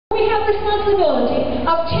we have the responsibility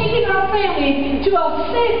of taking our family to a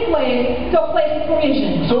safe place, to a place of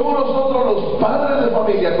provision. Somos nosotros los padres de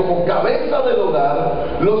familia, como cabeza del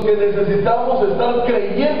hogar, los que necesitamos estar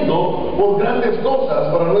creyendo por grandes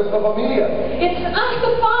cosas para nuestra familia. It's us,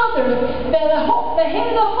 the fathers, the head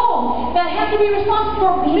of the home, that have to be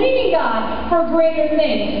responsible for believing God for greater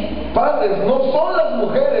things. Padres, no son las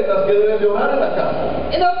mujeres las que deben de orar en la casa.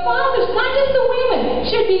 And the fathers, not just the women,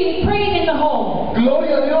 should be praying in the home.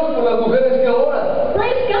 Gloria a Dios por las mujeres que oran.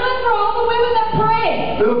 Praise God for all the women that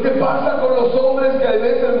pray. Pero ¿qué pasa con los hombres que a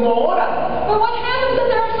veces no oran? But what happens if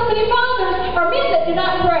there are so many fathers or men that do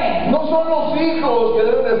not pray? No son los hijos que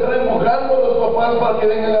deben de estar empujando a los papás para que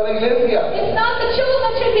vengan a la iglesia. It's not the children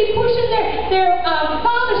that should be pushing their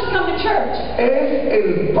fathers to come to church. Es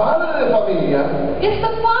el padre de familia It's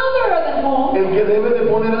the father of the home el que debe de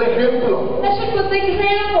poner el ejemplo. that should put the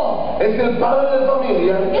example. Es el padre de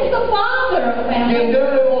familia It's the father of the quien family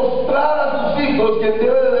debe demostrar a sus hijos, quien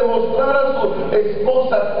debe de demostrar a su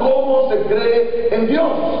esposa cómo se cree en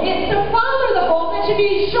Dios. It's the father of the home that should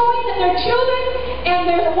be showing their children and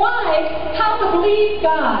their wives how to believe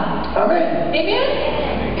God. Amén.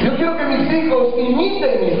 Amen? Yo quiero que mis hijos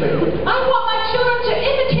imiten mi fe. I want my children to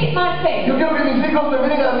imitate my faith. Yo quiero que mis hijos me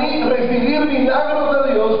miren a mí, recibir milagros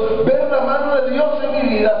de Dios, ver la mano de Dios en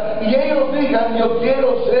mi vida, y ellos digan, yo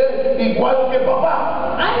quiero ser igual que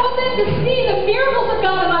papá. I want them to see the miracles of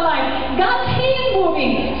God in my life, God's hand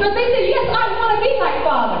moving, so they say, yes, I want to be like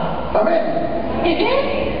Father. Amén.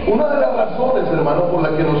 Amen? Una de las razones, hermano, por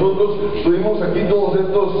la que nosotros tuvimos aquí todos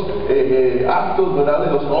estos actos, ¿verdad?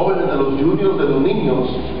 De los jóvenes, de los juniors, de los niños.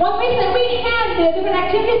 One reason we had the different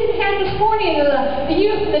activities we had this morning, the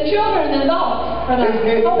youth, the children, the adults, or Es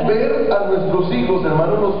que the ver a nuestros hijos,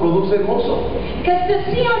 hermano, nos produce gozo. because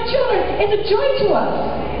to see our children is a joy to us.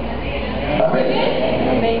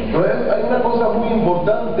 Amén. Pero hay una cosa muy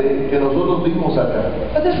importante que nosotros vimos acá.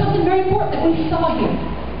 But there's something very important that we saw here.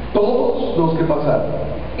 Todos los que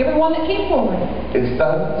pasaron Everyone that came forward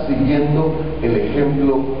están siguiendo el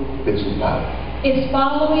ejemplo de su padre. is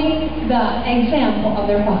following the example of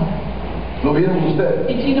their father. ¿Lo vieron ustedes?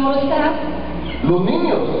 Did you notice that? Los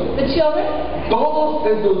niños, The children, todos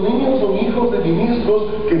estos niños son hijos de ministros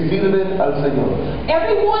que sirven al Señor.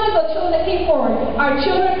 every one of the children that came forward are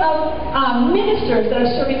children of ministers that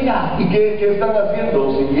are serving God. ¿Y qué están haciendo?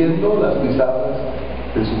 Siguiendo las pisadas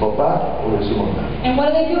de su papá o de su mamá. And what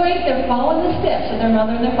are they doing? They're following the steps of their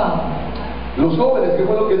mother and their father. Los jóvenes, ¿qué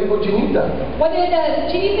fue lo que dijo Chinita? What did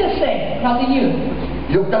Jesus say about the youth?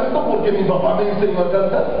 Yo canto porque mi papá me enseñó a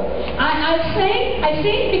cantar. I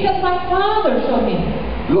sing because my father showed me.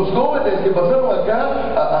 Los jóvenes que pasaron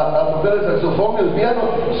acá a tocar el saxofón y el piano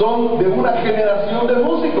son de una generación de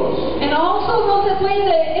músicos. And also those that play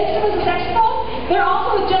the instruments of saxophone, they're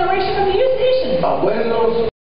also a generation of musicians. Abuelos,